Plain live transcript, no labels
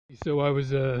So I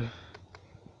was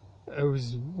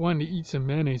wanting to eat some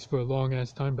mayonnaise for a long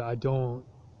ass time, but I don't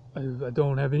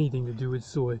have anything to do with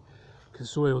soy, because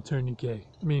soy will turn you gay.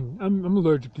 I mean, I'm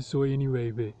allergic to soy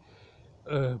anyway, but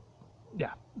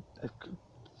yeah,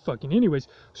 fucking anyways.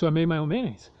 So I made my own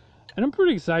mayonnaise, and I'm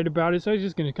pretty excited about it. So I was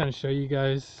just gonna kind of show you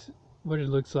guys what it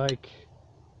looks like.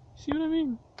 See what I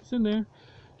mean? It's in there.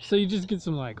 So you just get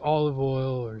some like olive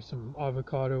oil or some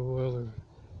avocado oil, or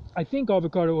I think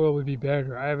avocado oil would be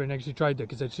better. I haven't actually tried that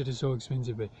because that shit is so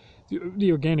expensive, but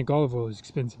the organic olive oil is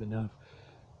expensive enough.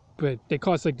 But they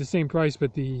cost like the same price,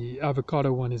 but the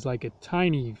avocado one is like a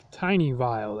tiny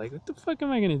vial. Like, what the fuck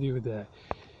am I gonna do with that?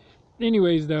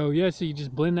 Anyways, though, yeah, so you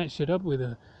just blend that shit up with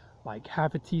like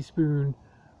half a teaspoon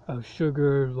of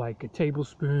sugar, like a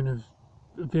tablespoon of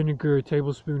vinegar, a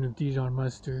tablespoon of Dijon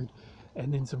mustard,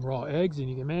 and then some raw eggs, and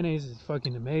you get mayonnaise. It's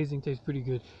fucking amazing, tastes pretty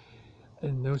good,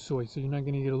 and no soy, so you're not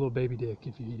gonna get a little baby dick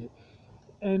if you eat it.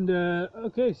 And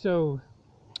okay, so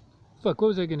fuck, what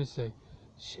was I gonna say?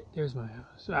 Shit, there's my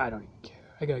house. I don't even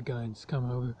care. I got guns. Come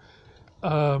over.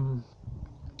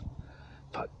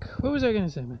 Fuck, what was I gonna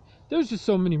say, man? There's just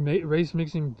so many race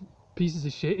mixing pieces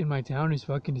of shit in my town. It's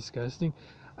fucking disgusting.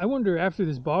 I wonder, after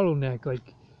this bottleneck,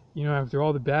 like, you know, after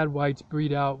all the bad whites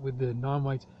breed out with the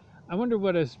non-whites, I wonder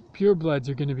what us purebloods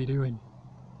are gonna be doing.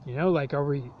 You know, like, are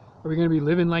we gonna be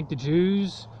living like the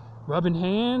Jews, rubbing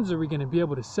hands? Are we gonna be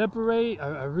able to separate?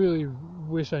 I really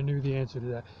wish I knew the answer to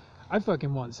that. I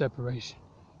fucking want separation.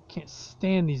 Can't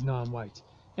stand these non-whites.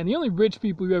 And the only rich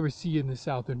people you ever see in the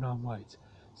South are non-whites.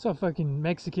 Saw a fucking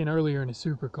Mexican earlier in a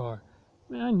supercar.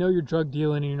 Man, I know you're drug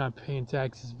dealing and you're not paying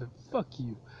taxes, but fuck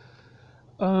you.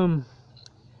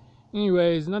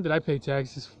 Anyways, not that I pay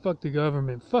taxes. Fuck the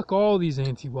government. Fuck all these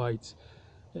anti-whites.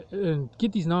 And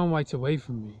get these non-whites away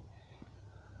from me.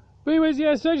 But anyways,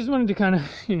 yeah, so I just wanted to kind of,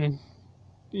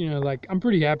 you know, like, I'm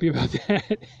pretty happy about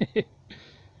that.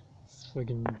 It's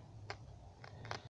fucking